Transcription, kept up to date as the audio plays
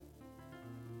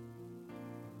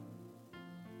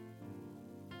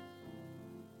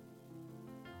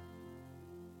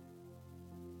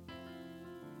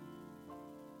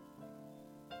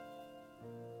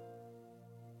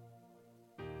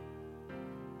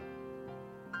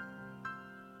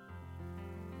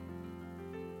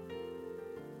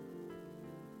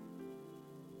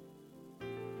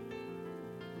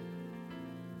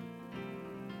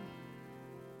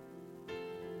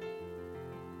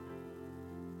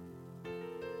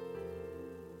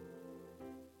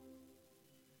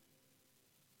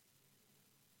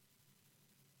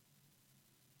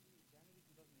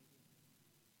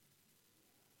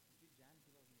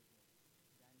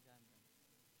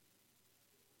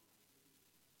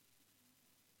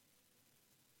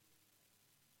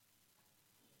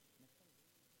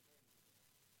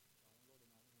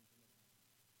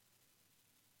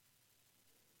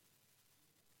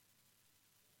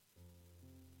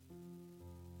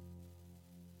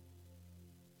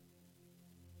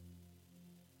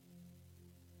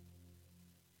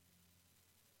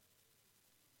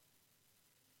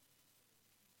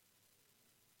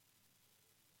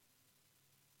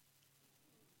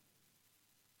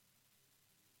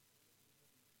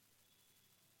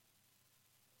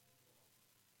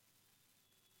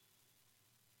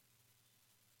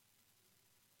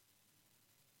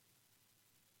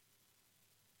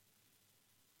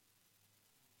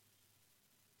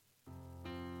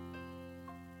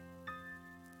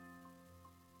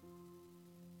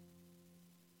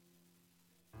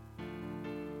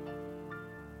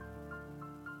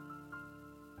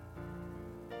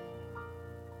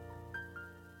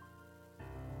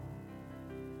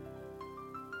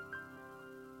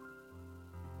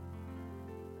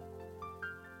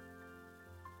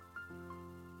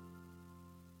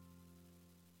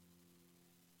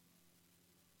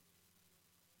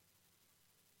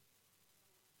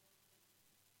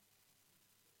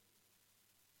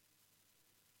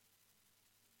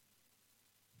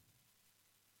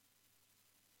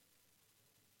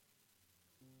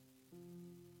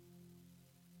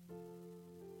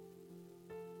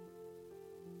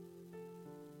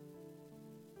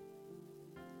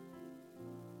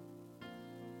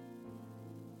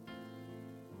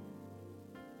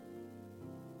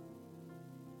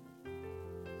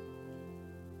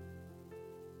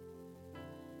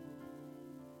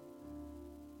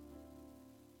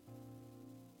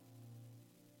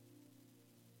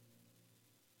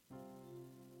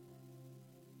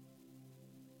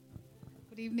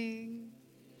evening.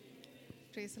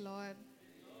 Praise the Lord.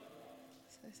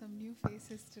 So some new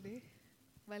faces today.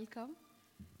 Welcome.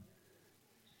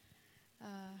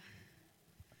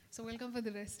 So welcome for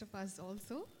the rest of us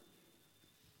also.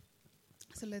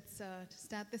 So let's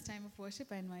start this time of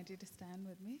worship. I invite you to stand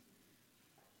with me.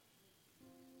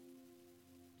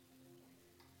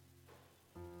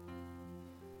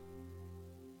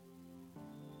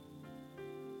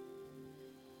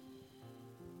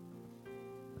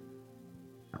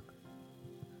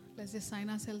 Let's just sign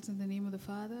ourselves in the name of the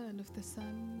Father, and of the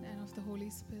Son, and of the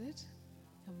Holy Spirit.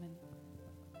 Amen.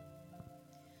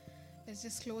 Let's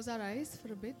just close our eyes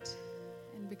for a bit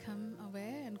and become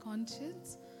aware and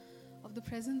conscious of the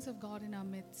presence of God in our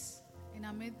midst and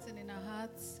in our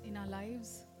hearts, in our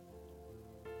lives.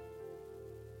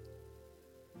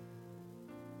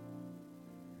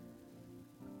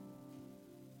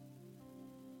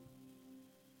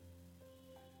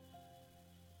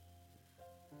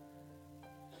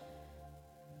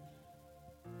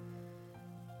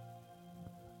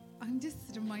 I'm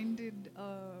just reminded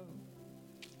of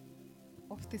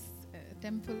this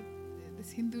temple,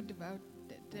 this Hindu devout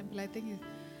temple. I think it's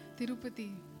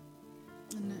Tirupati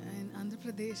in Andhra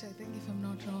Pradesh, I think, if I'm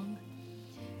not wrong.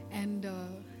 And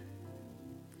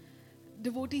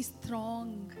devotees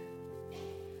throng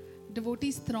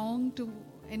to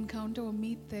encounter or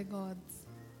meet their gods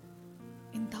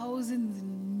in thousands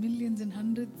and millions and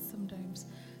hundreds sometimes,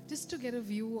 just to get a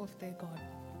view of their God,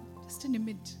 just an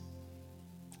image.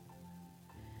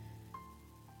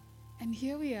 And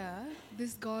here we are,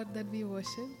 this God that we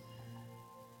worship.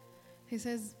 He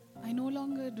says, I no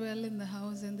longer dwell in the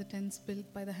house and the tents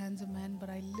built by the hands of man, but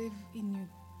I live in you.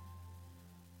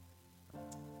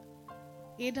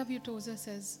 A.W. Tozer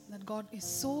says that God is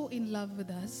so in love with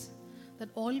us that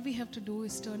all we have to do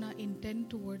is turn our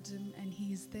intent towards Him, and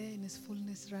He is there in His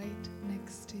fullness right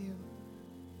next to you.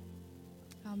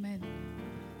 Amen.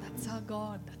 That's our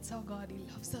God. That's our God. He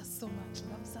loves us so much.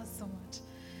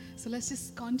 So let's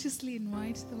just consciously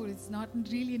invite the Holy. It's not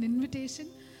really an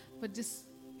invitation, but just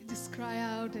cry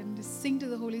out and just sing to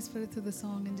the Holy Spirit through the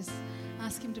song and just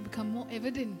ask Him to become more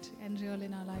evident and real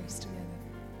in our lives together.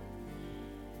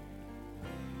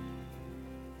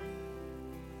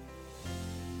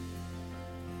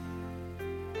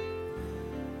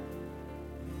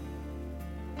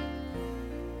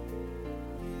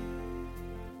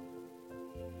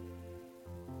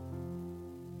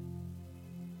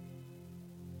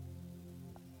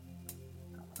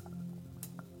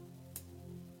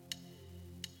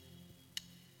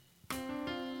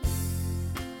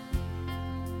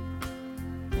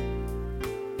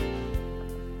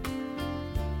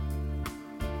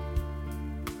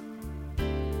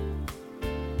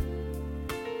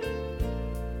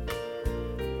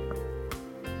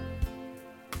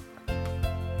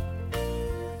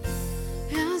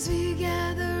 As we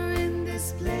gather in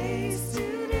this place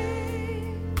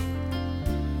today,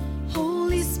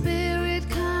 Holy Spirit,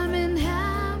 come and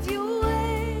have your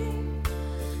way.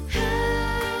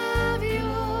 Have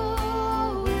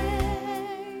your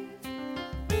way.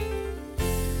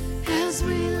 As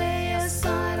we lay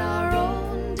aside our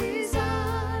own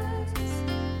desires,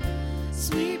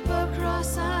 sweep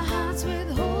across our hearts with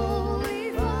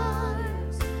holy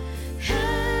vibes.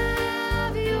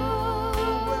 Have your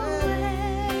way.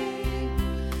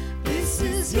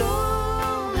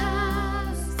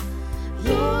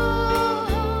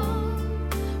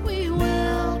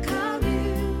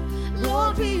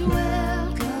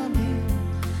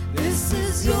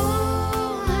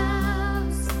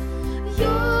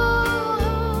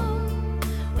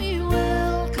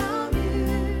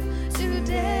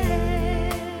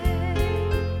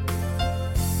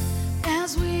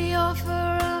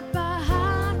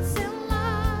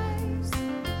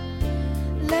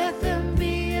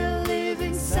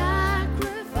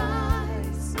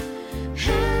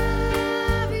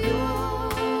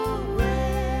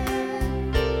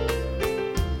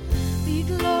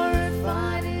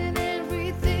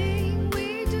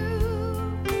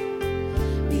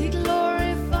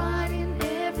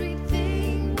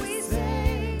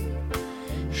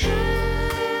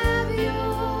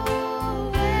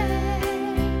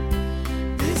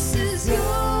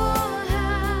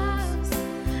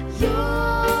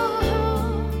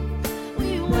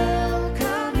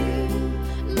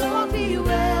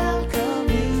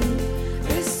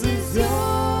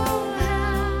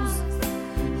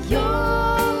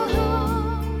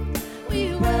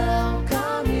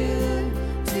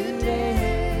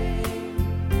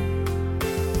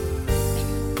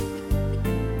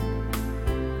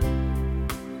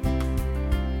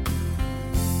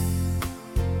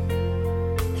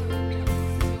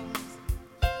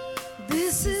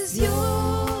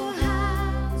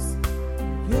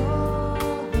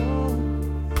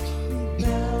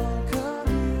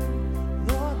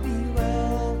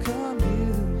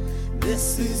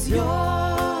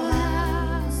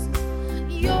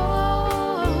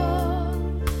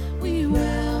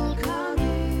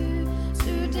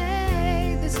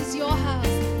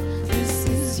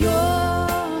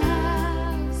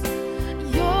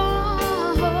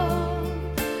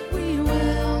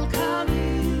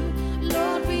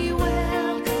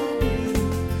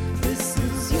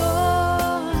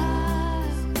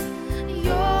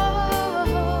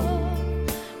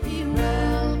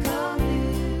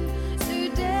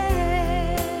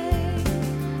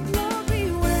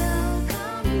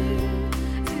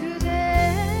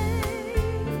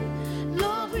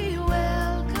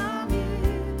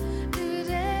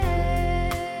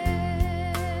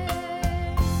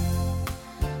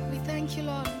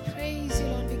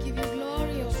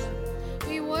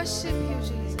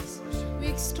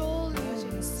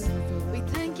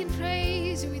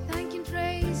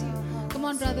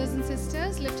 brothers and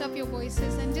sisters, lift up your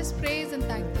voices and just praise and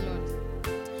thank the Lord.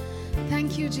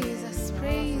 Thank you, Jesus.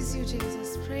 Praise you,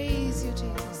 Jesus. Praise you,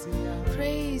 Jesus.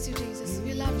 Praise you, Jesus.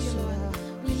 We love you, Lord.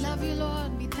 We love you,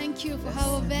 Lord. We thank you for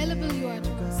how available you are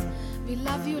to us. We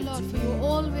love you, Lord, for you're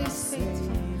always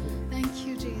faithful. Thank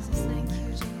you, Jesus. Thank you,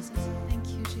 Jesus. Thank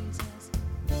you, Jesus.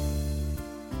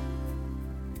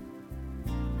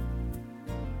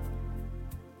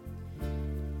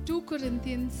 2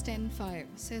 Corinthians 10:5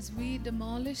 says, we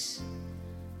demolish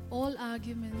all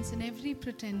arguments and every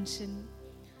pretension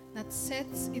that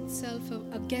sets itself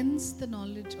against the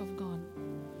knowledge of God.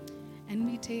 And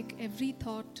we take every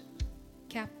thought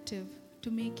captive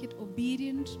to make it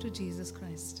obedient to Jesus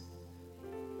Christ.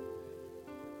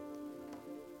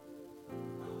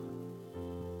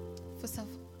 For some,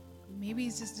 maybe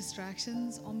it's just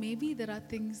distractions, or maybe there are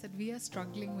things that we are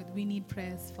struggling with, we need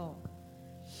prayers for.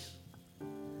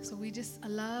 So we just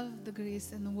allow the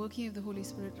grace and the working of the Holy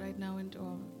Spirit right now into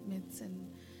our midst, and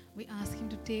we ask Him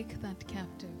to take that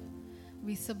captive.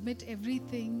 We submit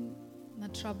everything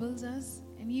that troubles us,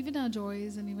 and even our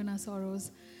joys and even our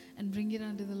sorrows, and bring it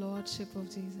under the Lordship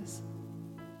of Jesus.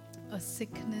 A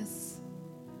sickness,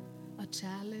 a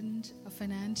challenge, a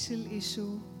financial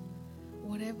issue,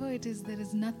 whatever it is, there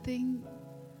is nothing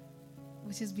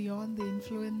which is beyond the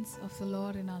influence of the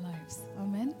Lord in our lives.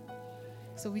 Amen.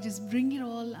 So we just bring it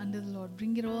all under the Lord,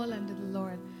 bring it all under the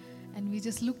Lord. And we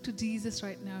just look to Jesus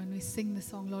right now and we sing the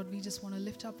song, Lord, we just want to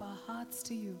lift up our hearts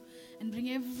to you and bring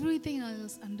everything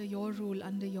else under your rule,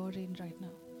 under your reign right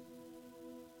now.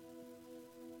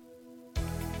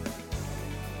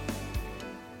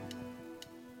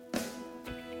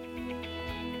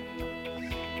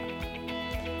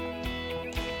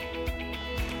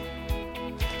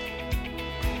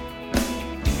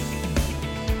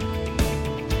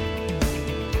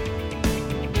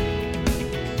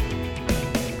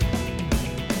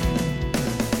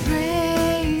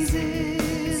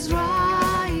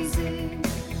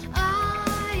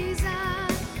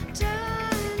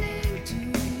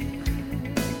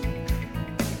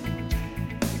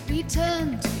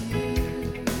 Turn to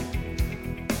you.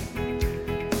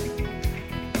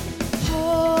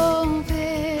 Hope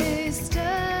is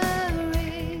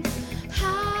stirring,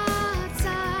 hearts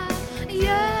are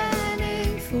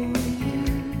yearning for you.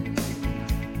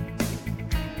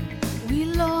 We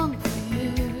long for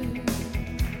you,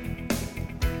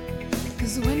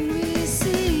 'cause when we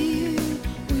see you,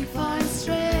 we find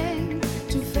strength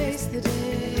to face the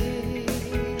day.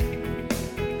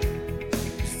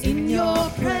 In your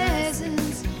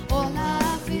presence, all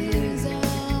our fears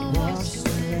are washed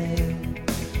away,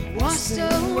 washed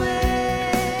away.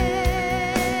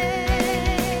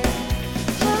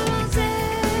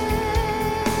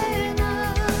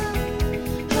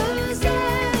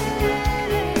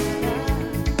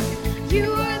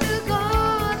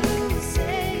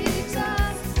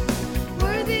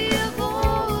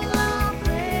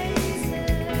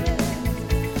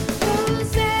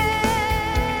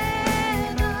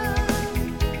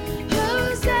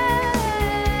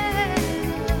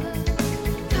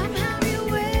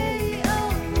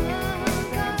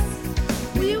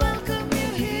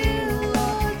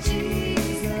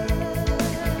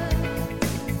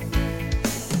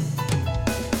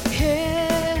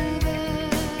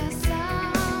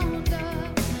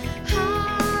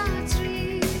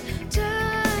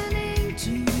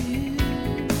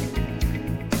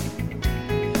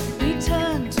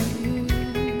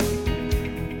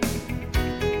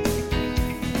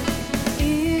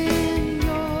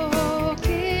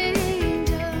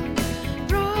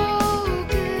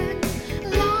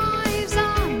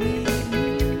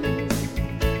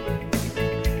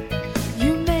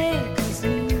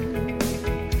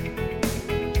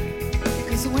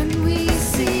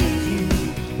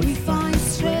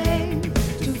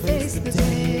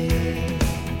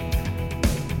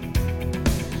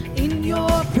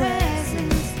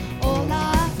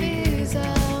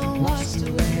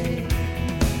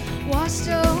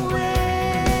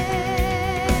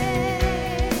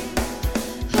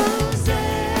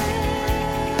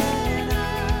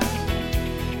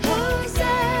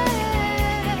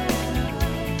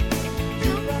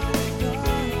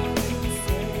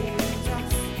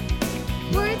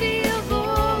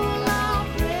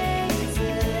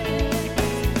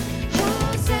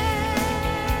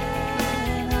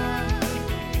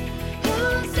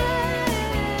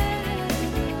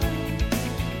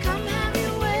 Come have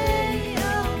your way,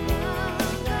 oh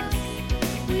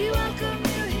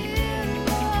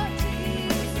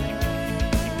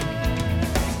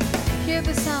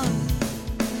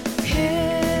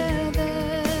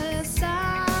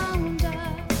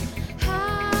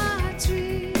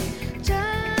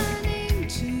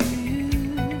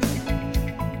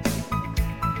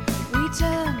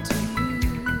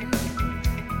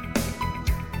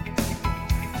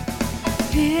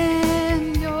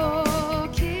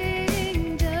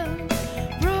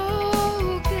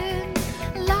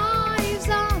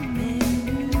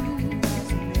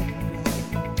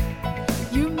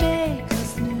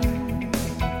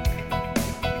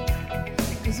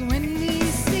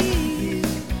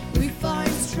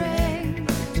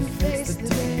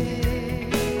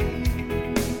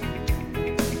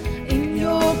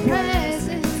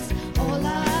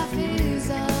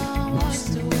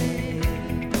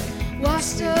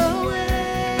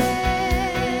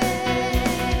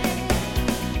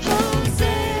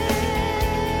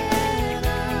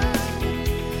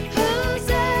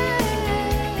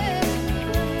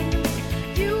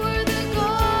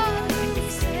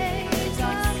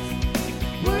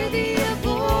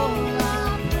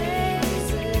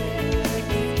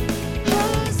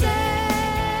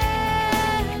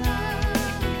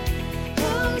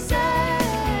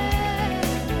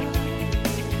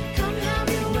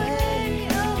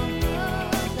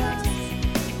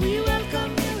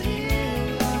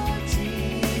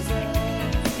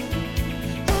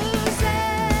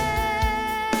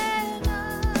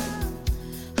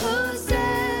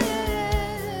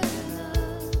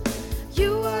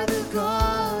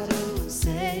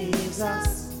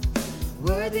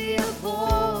worthy of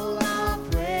all our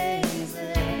praises.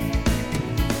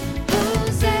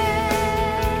 Hosanna,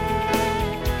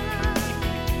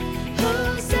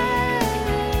 Hosanna.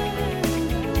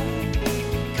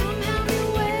 Come have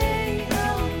your way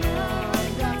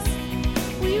among us.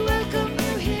 We welcome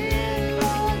you here,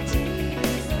 Lord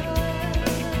Jesus.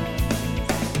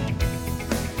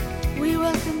 We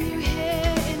welcome you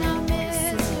here in our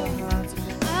midst, Lord.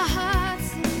 Our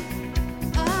hearts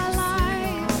and our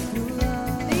lives,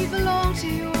 they belong to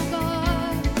you, oh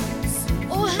God.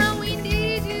 Oh, how we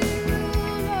need you,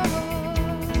 Lord.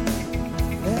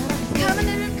 Come and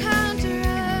encounter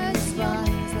us,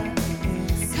 Lord.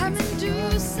 Come and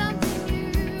do something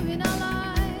new in our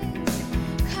lives.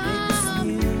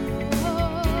 Come,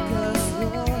 Lord.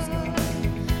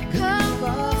 Come,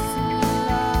 Lord.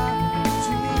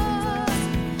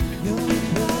 We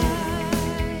cry.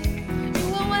 You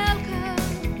are welcome.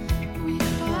 We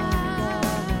cry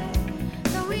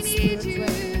that we need you.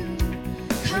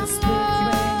 Come,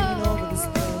 Lord.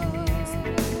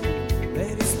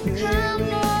 Come,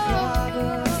 Lord.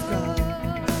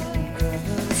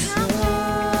 Come,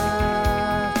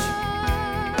 Lord.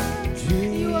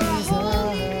 You are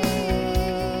holy.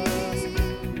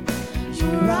 You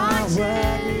are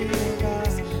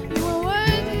righteous. You are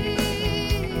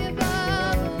worthy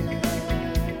above all else.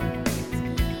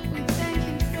 We thank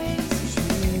and praise you.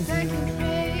 We thank and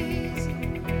praise you.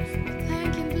 We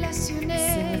thank and bless your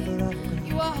name.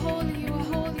 You are holy. You are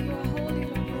holy. You are holy,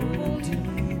 Lord. You are holy.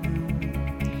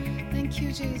 Thank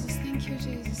you, Jesus. Thank you,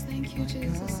 Jesus. Thank you,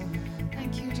 Jesus.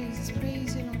 Thank you, Jesus.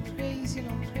 Praise you, Lord. Praise you,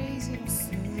 Lord. Praise you, Lord.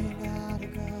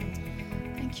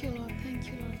 Thank you, Lord. Thank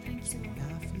you, Lord. Thank you,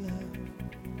 Lord.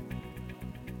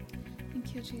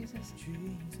 Thank you, Jesus.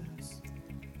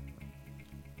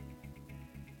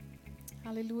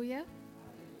 Hallelujah.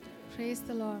 Praise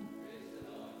the Lord.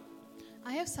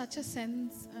 I have such a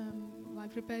sense while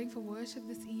preparing for worship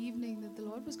this evening that the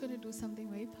Lord was going to do something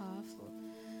very powerful.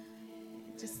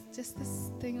 Just this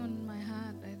thing on my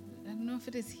heart. I don't know if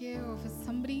it is here or if it's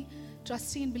somebody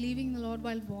trusting and believing in the Lord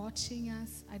while watching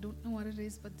us. I don't know what it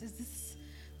is, but there's this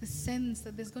sense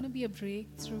that there's going to be a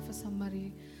breakthrough for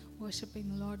somebody worshiping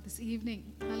the Lord this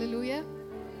evening. Hallelujah.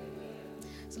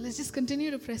 So let's just continue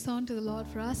to press on to the Lord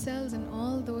for ourselves and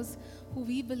all those who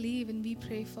we believe and we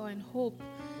pray for and hope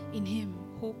in Him.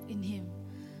 Hope in Him.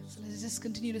 So let's just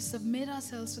continue to submit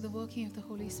ourselves to the working of the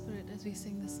Holy Spirit as we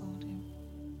sing this song to Him.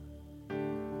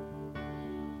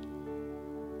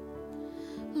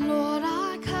 Lord,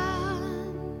 I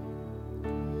come,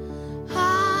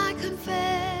 I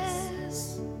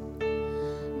confess,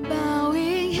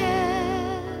 bowing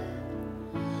head,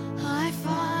 I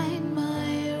find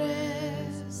my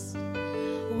rest.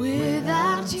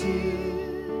 Without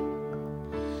you,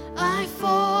 I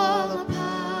fall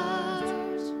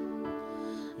apart.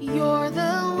 You're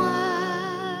the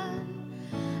one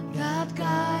that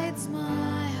guides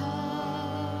my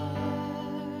heart.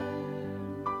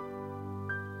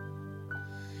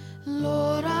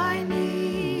 Lord, I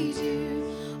need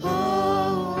you.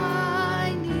 Oh,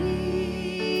 I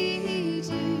need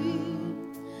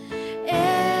you.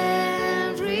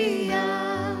 Every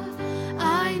hour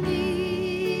I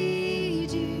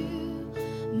need you.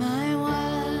 My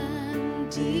one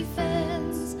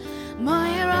defense,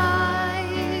 my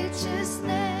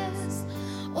righteousness.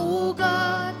 Oh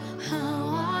God,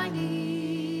 how I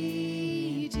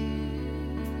need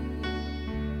you.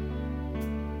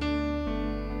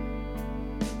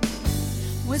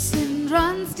 Where sin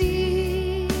runs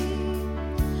deep,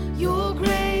 your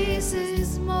grace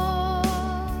is more.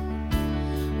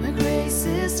 Where grace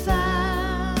is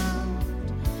found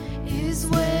is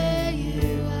where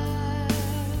you are.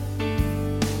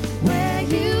 Where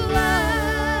you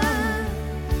are,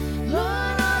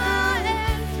 Lord, I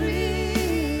am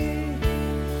free.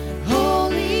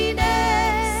 Holiness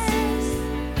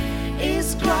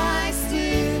is Christ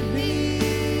in me.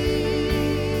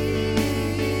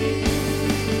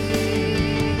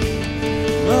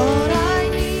 Lord, I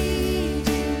need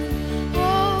you.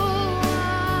 Oh,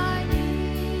 I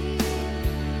need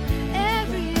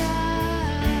every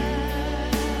hour.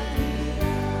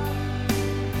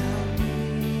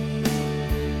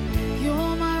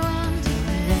 You're my one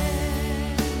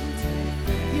defense.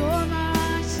 You're my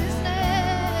righteousness.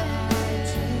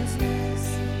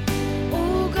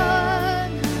 Oh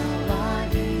God, how I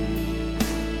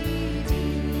need you.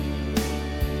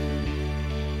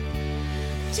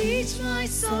 Teach my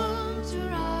soul to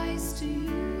rise to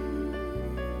you.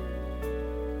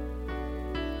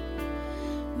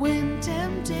 When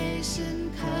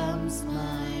temptation comes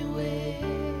my way,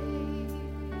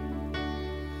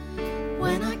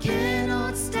 when I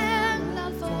cannot stand,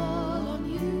 I'll fall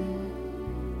on you.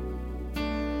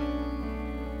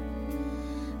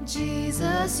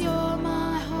 Jesus, you're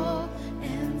my hope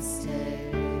and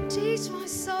stay. Teach my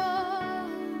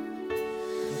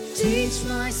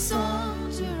song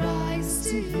to rise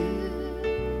to you.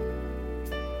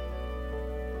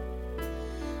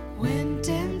 When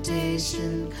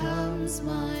temptation comes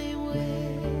my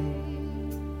way,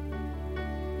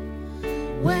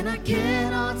 when I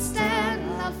cannot stand,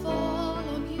 I fall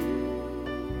on you.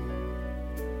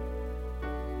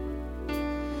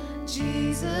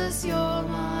 Jesus, you're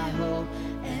my hope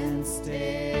and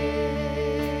stay.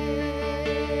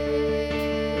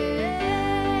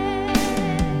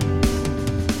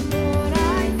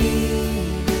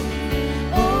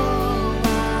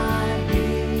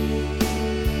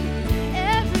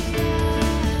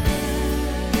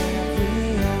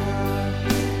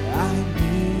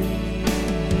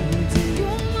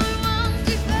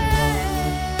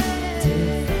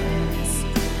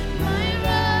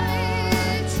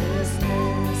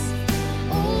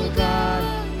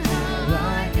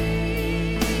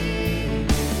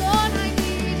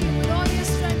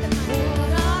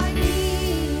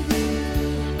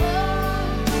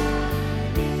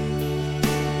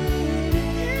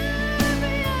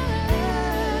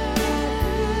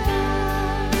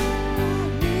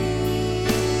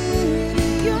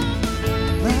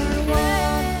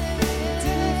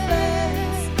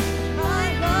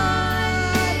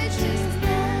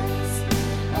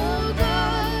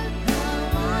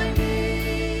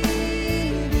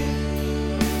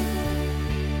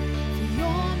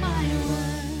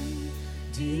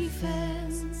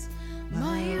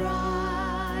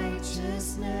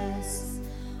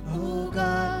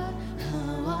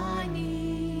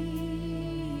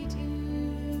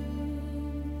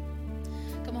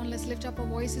 Lift up our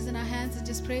voices and our hands and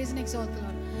just praise and exalt the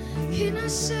Lord.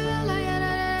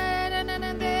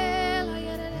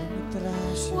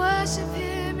 Worship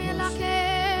Him.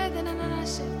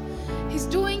 He's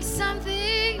doing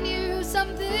something new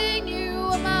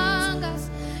among us.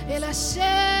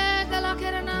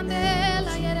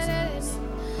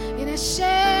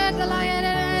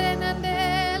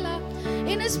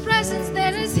 In His presence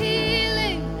there is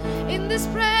healing. In this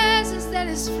presence there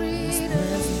is freedom.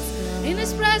 In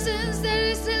His presence there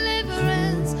is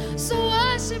deliverance. So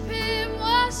worship Him,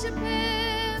 worship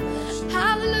Him.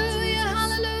 Hallelujah,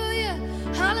 hallelujah,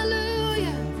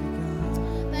 hallelujah.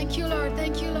 Thank you, Lord,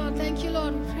 thank you, Lord, thank you,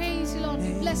 Lord. We praise you, Lord,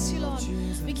 we bless you, Lord.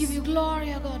 We give you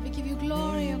glory, O God, we give you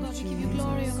glory, O God, we give you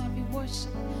glory, O God. We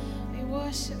worship, we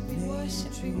worship, we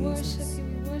worship, we worship you,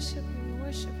 we worship you, we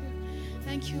worship you.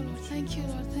 Thank you, Lord, thank you,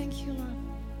 Lord, thank you, Lord.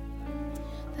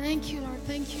 Thank you, Lord.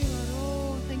 Thank you, Lord.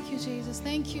 Oh, thank you, Jesus.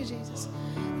 Thank you, Jesus.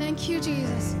 Thank you,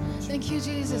 Jesus. Thank you,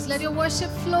 Jesus. Let your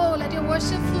worship flow. Let your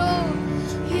worship flow.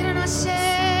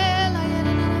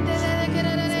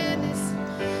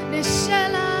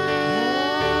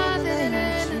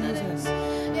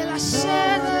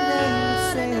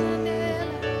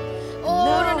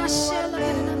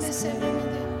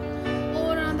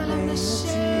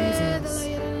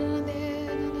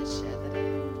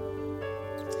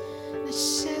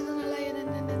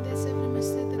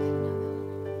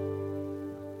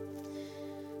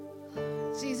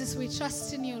 Jesus, we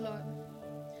trust in you, Lord.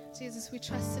 Jesus, we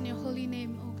trust in your holy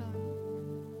name, oh God.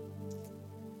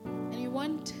 And we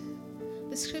want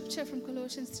the scripture from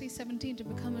Colossians 3:17 to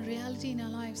become a reality in our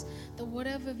lives, that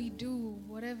whatever we do,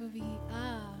 whatever we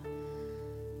are,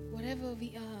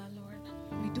 Lord,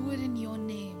 we do it in your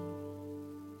name.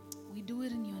 We do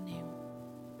it in your name.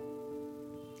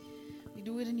 We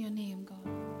do it in your name, God.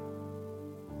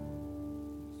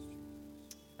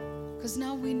 Because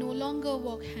now we no longer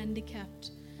walk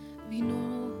handicapped. We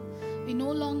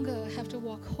no longer have to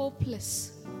walk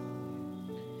hopeless.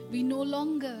 We no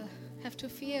longer have to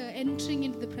fear entering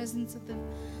into the presence of the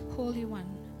Holy One.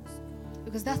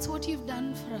 Because that's what you've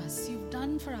done for us. You've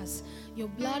done for us. Your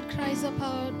blood cries up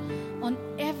out on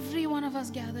every one of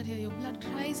us gathered here. Your blood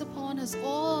cries upon us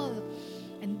all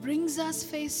and brings us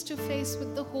face to face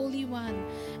with the Holy One,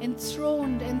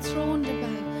 enthroned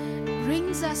above.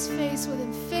 Brings us face with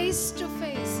Him, face to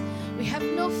face. We have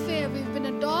no fear. We've been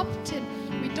adopted.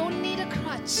 We don't need a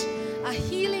crutch. Our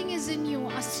healing is in you.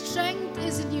 Our strength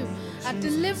is in you. Our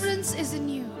deliverance is in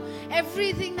you.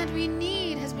 Everything that we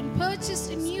need has been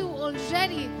purchased in you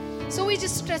already. So we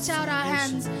just stretch out our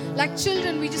hands. Like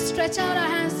children, we just stretch out our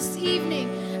hands this evening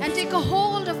and take a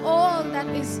hold of all that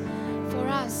is for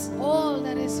us. All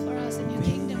that is for us in your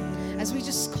kingdom. As we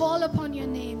just call upon your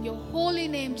name, your holy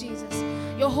name, Jesus.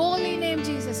 Your holy name,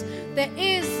 Jesus. There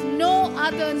is no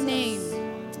other name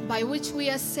by which we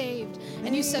are saved.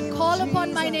 And you said, call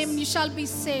upon my name and you shall be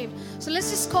saved. So let's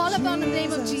just call upon the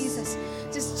name of Jesus.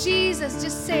 Just Jesus,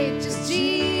 just say it. Just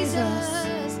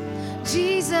Jesus.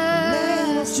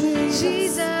 Jesus,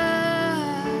 Jesus,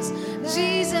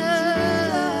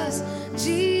 Jesus,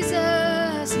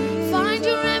 Jesus. Find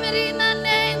your remedy in the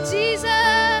name,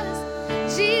 Jesus,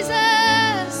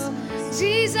 Jesus,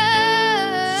 Jesus.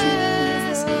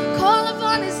 Call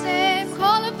upon His name,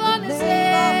 call upon His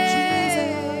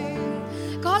name,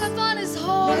 call upon His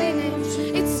holy name.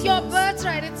 It's your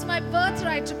birthright, it's my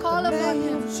birthright to call upon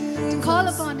Him, to call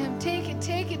upon Him. Take it,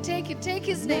 take it, take it, take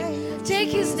His name, take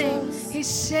His name.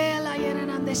 Ishela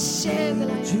yenana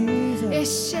shela yenana,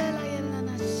 Ishela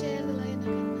yenana shela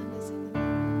yenana.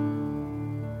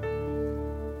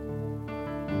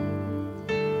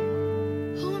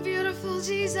 Oh, beautiful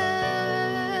Jesus.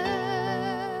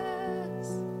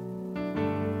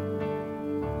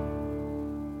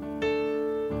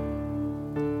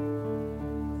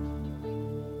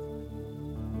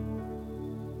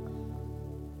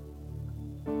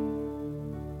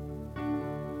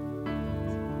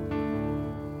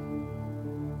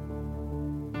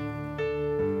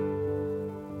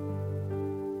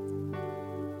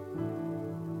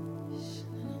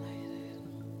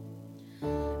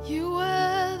 You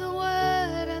were the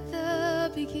Word at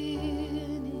the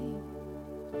beginning,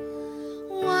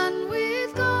 one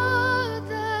with God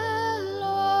the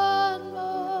Lord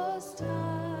Most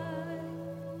High.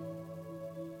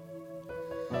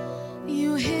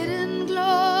 You hidden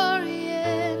glory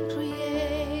in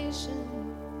creation,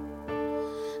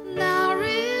 now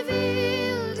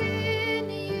revealed in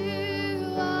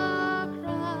you are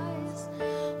Christ.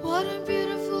 What a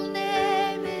beautiful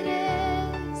name it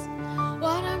is.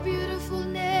 What a beautiful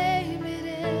name it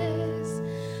is.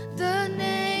 The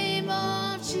name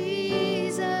of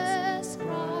Jesus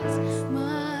Christ,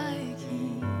 my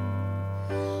King.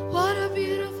 What a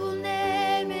beautiful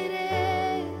name it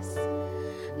is.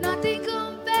 Nothing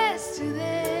compares to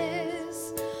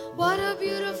this. What a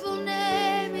beautiful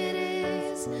name it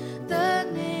is. The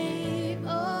name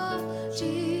of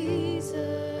Jesus.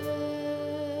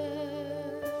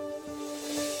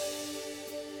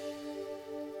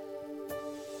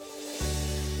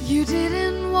 You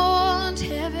didn't want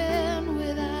heaven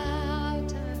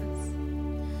without us,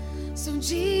 so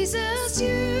Jesus,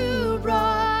 you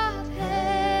brought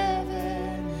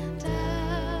heaven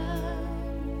down.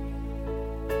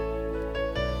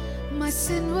 My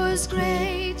sin was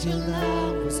great, your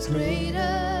love was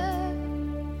greater.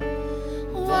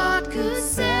 What could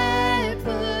separate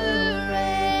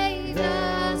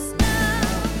us now?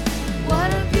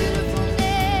 What a beautiful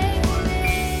name it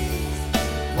is.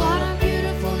 What a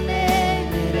beautiful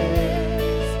name it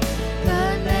is. The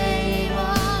name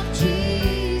of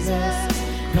Jesus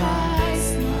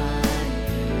Christ, my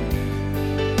King.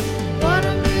 What a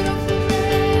beautiful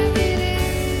name it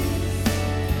is.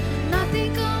 Nothing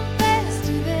compares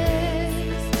to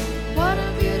this. What a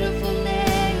beautiful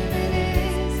name it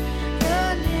is. The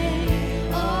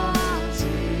name of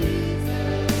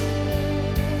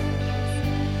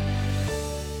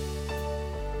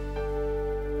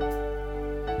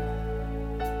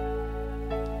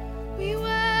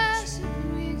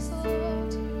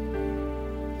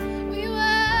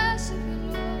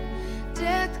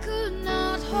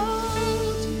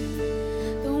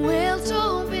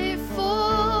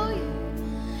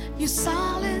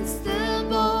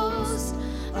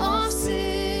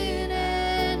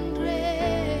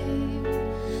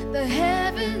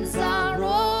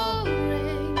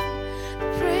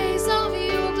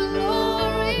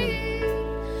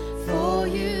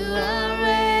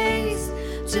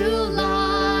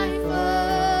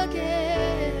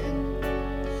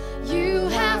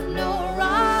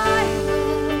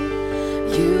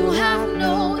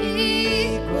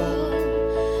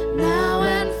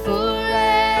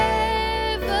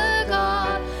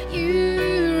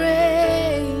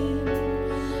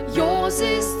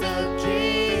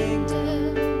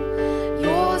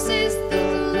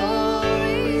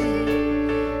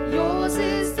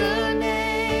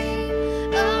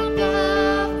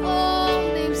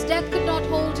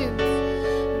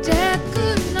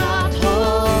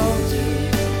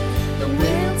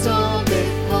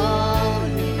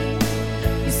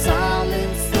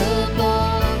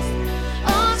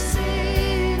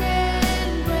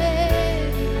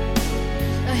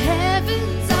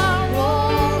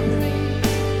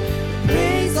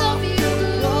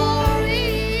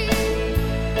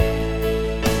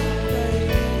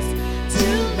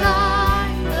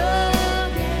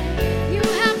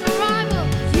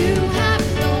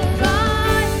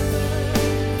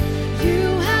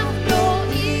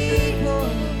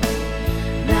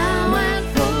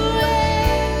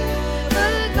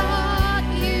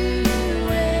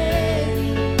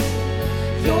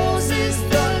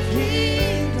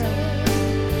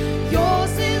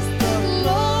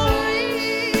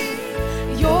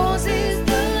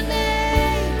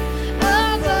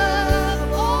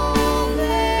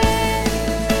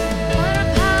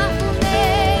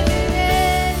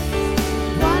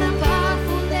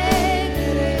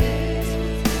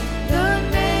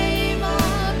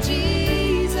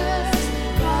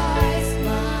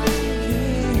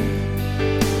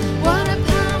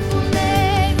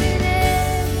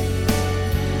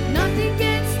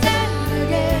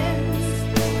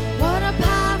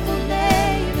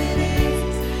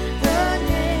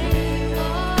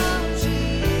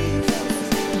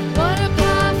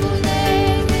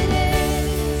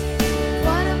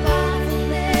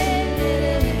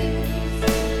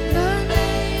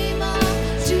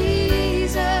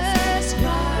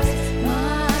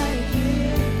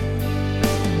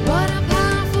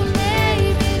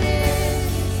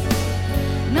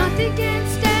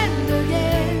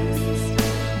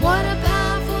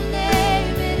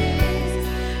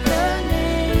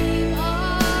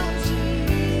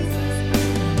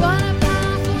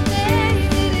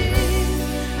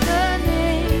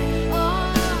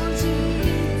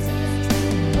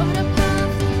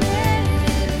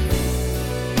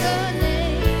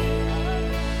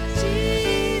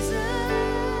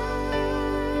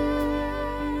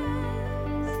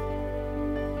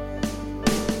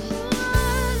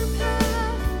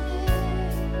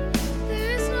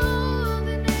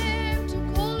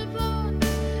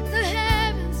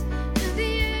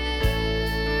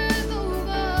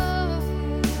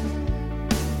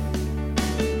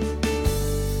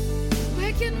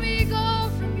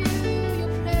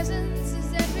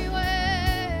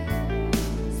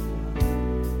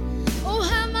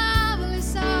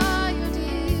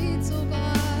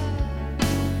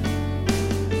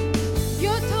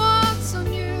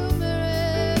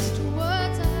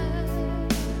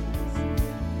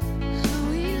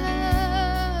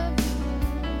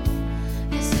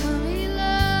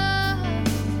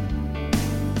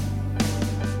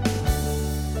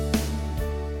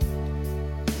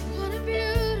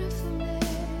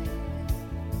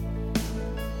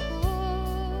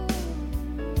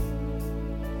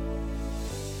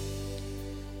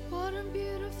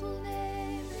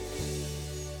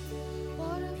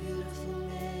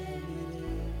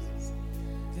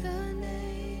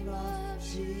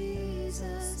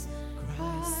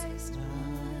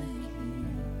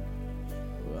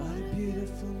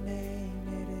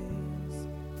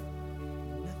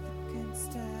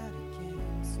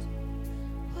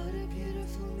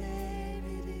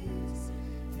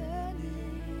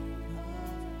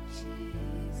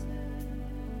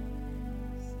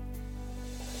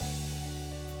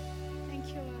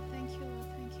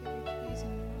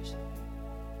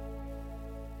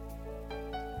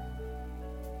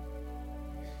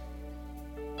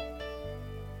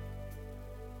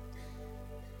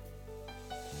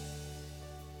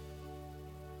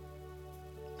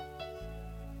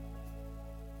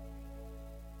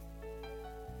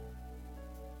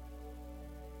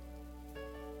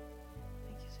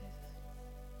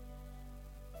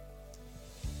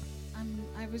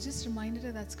was just reminded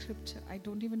of that scripture. I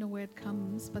don't even know where it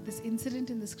comes, but this incident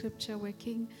in the scripture where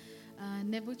King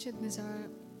Nebuchadnezzar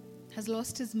has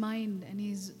lost his mind and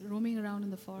he's roaming around in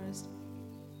the forest.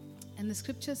 And the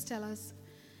scriptures tell us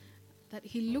that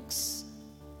he looks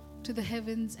to the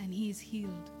heavens and he is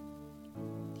healed.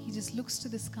 He just looks to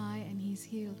the sky and he's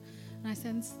healed. And I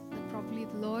sense that probably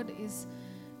the Lord is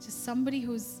just somebody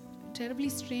who's terribly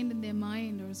strained in their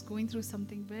mind or is going through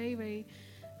something very, very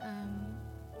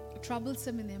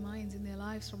troublesome in their minds, in their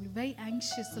lives, probably very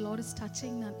anxious. The Lord is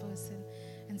touching that person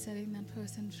and setting that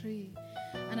person free.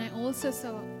 And I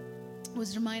also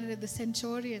was reminded of the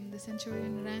centurion. The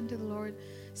centurion ran to the Lord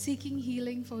seeking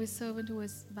healing for his servant who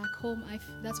was back home.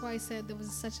 That's why I said there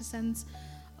was such a sense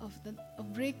of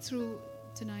breakthrough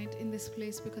tonight in this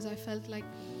place, because I felt like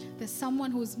there's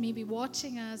someone who's maybe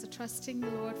watching us or trusting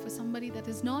the Lord for somebody that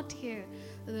is not here,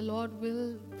 that the Lord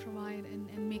will provide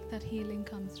and make that healing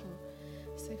come through.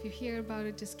 So if you hear about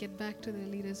it, just get back to the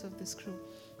leaders of this crew.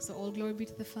 So all glory be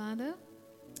to the Father,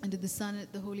 and to the Son, and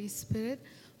to the Holy Spirit,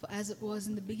 for as it was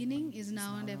in the beginning, is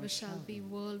now, and ever shall be,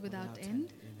 world without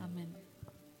end. Amen.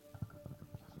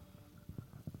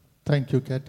 Thank you, Kat.